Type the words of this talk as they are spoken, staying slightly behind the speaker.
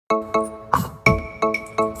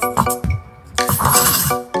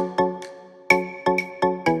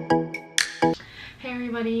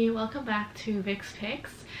welcome back to Vic's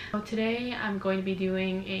Picks. So today I'm going to be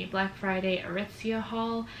doing a Black Friday Aritzia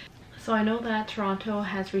haul. So I know that Toronto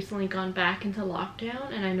has recently gone back into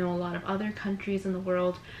lockdown, and I know a lot of other countries in the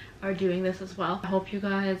world are doing this as well. I hope you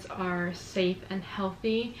guys are safe and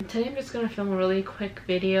healthy. Today I'm just going to film a really quick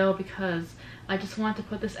video because I just want to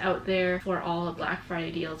put this out there before all the Black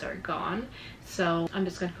Friday deals are gone. So I'm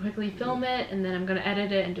just going to quickly film it and then I'm going to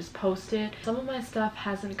edit it and just post it. Some of my stuff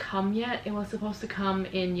hasn't come yet. It was supposed to come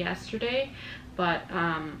in yesterday, but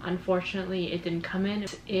unfortunately it didn't come in.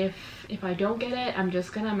 If I don't get it, I'm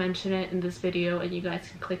just gonna mention it in this video and you guys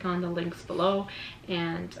can click on the links below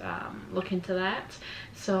and look into that.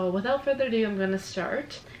 So without further ado, I'm gonna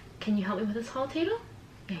start. Can you help me with this haul, Tatoe?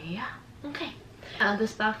 Yeah, okay.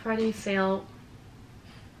 This Black Friday sale,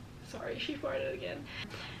 sorry, she farted again,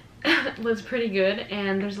 was pretty good,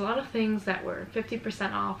 and there's a lot of things that were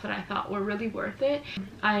 50% off that I thought were really worth it.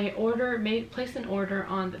 I placed an order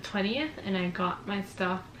on the 20th and I got my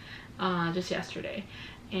stuff just yesterday.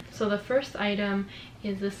 And so the first item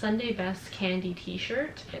is the Sunday Best candy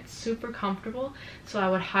t-shirt. It's super comfortable, so I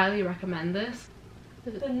would highly recommend this.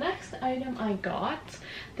 The next item I got,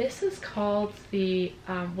 this is called the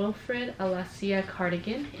Wilfred Free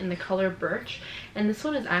Cardigan in the color Birch, and this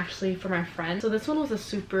one is actually for my friend. So this one was a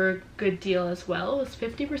super good deal as well. It was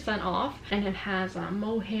 50% off, and it has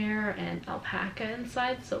mohair and alpaca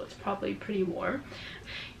inside, so it's probably pretty warm.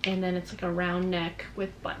 And then it's like a round neck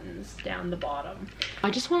with buttons down the bottom. I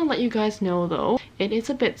just want to let you guys know though, it is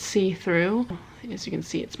a bit see-through. As you can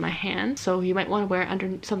see, it's my hand, so you might want to wear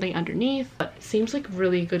something underneath, but it seems like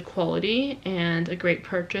really good quality and a great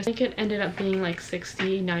purchase. I think it ended up being like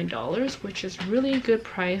 $69, which is really good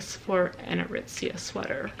price for an Aritzia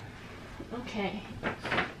sweater. Okay, let's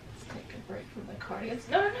take a break from the cardigans.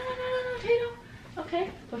 No, Tatoe. Okay,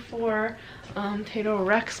 before Tatoe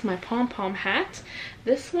wrecks my pom-pom hat,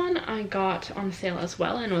 this one I got on sale as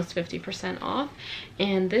well and was 50% off,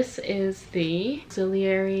 and this is the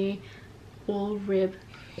auxiliary wool rib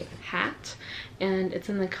hat, and it's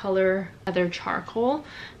in the color leather charcoal,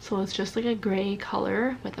 so it's just like a gray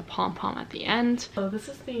color with a pom-pom at the end. So this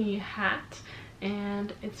is the hat,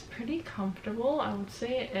 and it's pretty comfortable, I would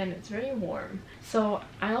say, and it's very warm. So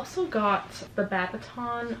I also got the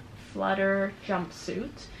Babaton Flutter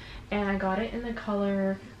jumpsuit, and I got it in the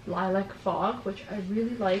color Lilac Fog, which I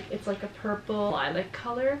really like. It's like a purple lilac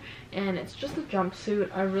color, and it's just a jumpsuit.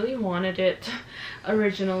 I really wanted it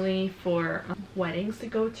originally for weddings to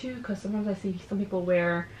go to, because sometimes I see some people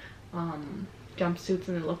wear jumpsuits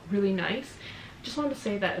and they look really nice. Just wanted to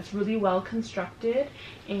say that it's really well constructed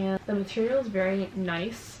and the material is very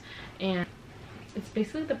nice, and it's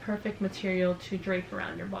basically the perfect material to drape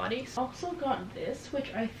around your body. I also got this,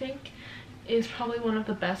 which I think is probably one of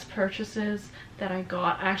the best purchases that I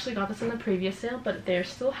got. I actually got this in the previous sale, but they're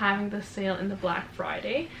still having this sale in the Black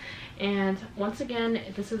Friday. And once again,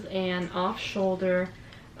 this is an off-shoulder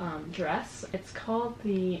dress. It's called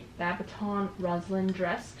the Babaton Ruslan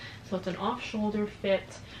Dress. So it's an off-shoulder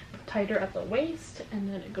fit, tighter at the waist, and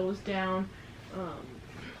then it goes down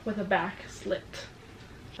with a back slit.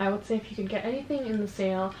 I would say if you could get anything in the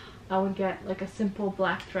sale, I would get like a simple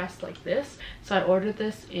black dress like this. So I ordered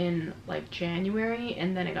this in like January,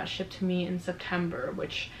 and then it got shipped to me in September,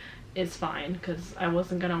 which is fine because I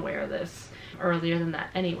wasn't gonna wear this earlier than that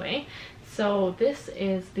anyway. So this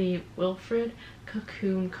is the Wilfred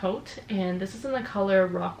Cocoon coat, and this is in the color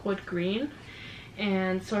Rockwood green.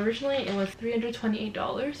 And so originally it was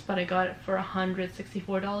 $328, but I got it for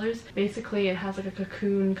 $164. Basically it has like a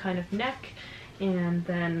cocoon kind of neck, and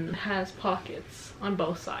then has pockets on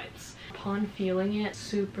both sides. Upon feeling it,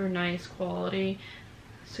 super nice quality,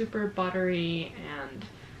 super buttery, and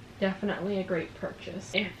definitely a great purchase.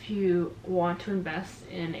 If you want to invest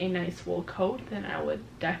in a nice wool coat, then I would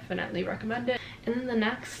definitely recommend it. And then the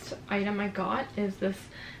next item I got is this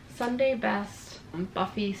Sunday Best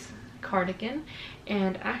Buffy cardigan,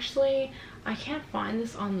 and actually I can't find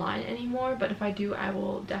this online anymore, but if I do, I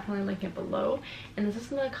will definitely link it below. And this is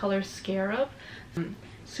in the color Scarab.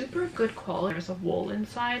 Super good quality. There's a wool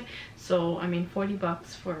inside, so I mean 40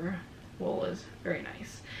 bucks for wool is very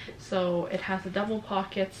nice. So it has the double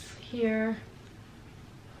pockets here,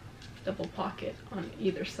 double pocket on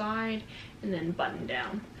either side, and then button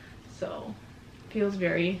down, so feels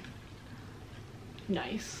very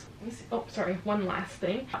nice. Oh, sorry, one last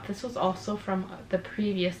thing. This was also from the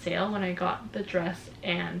previous sale when I got the dress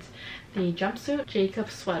and the jumpsuit.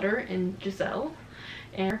 Jacob sweater in Giselle,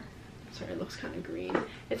 and Sorry, it looks kind of green.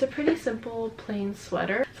 It's a pretty simple plain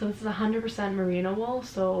sweater. So this is 100% merino wool,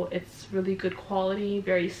 so it's really good quality,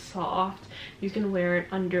 very soft. You can wear it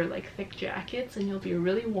under like thick jackets and you'll be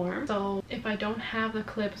really warm. So if I don't have the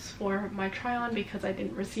clips for my try on because I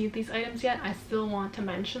didn't receive these items yet, I still want to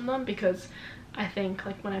mention them because I think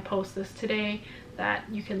like when I post this today that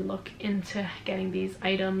you can look into getting these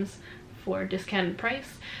items for discounted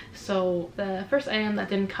price. So the first item that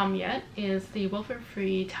didn't come yet is the Wilfred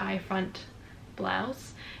Free tie front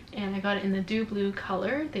blouse, and I got it in the dew blue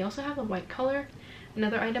color. They also have the white color.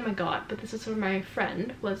 Another item I got, but this is for my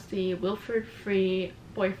friend, was the Wilfred Free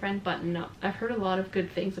Boyfriend button up. I've heard a lot of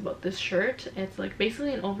good things about this shirt. It's like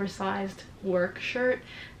basically an oversized work shirt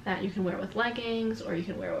that you can wear with leggings, or you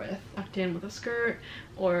can wear with tucked in with a skirt,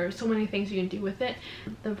 or so many things you can do with it.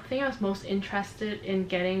 The thing I was most interested in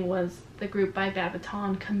getting was the group by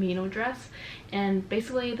Babaton Camino dress, and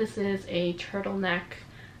basically this is a turtleneck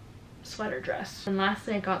sweater dress. And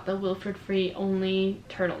lastly I got the Wilfred Free only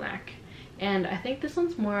turtleneck, and I think this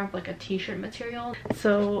one's more of like a t-shirt material.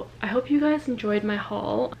 So I hope you guys enjoyed my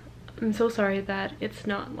haul. I'm so sorry that it's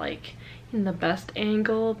not like in the best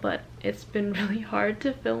angle, but it's been really hard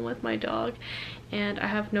to film with my dog and I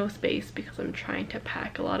have no space because I'm trying to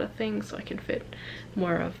pack a lot of things so I can fit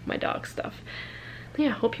more of my dog stuff. But yeah,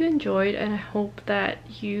 I hope you enjoyed, and I hope that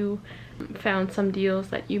you found some deals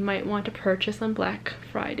that you might want to purchase on Black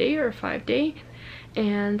Friday or 5-day.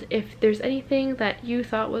 And if there's anything that you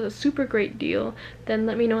thought was a super great deal, then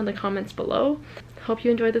let me know in the comments below. Hope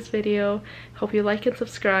you enjoyed this video. Hope you like and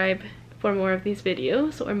subscribe for more of these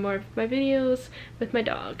videos, or more of my videos with my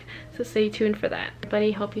dog. So stay tuned for that.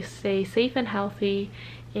 Everybody, hope you stay safe and healthy,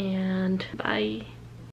 and bye.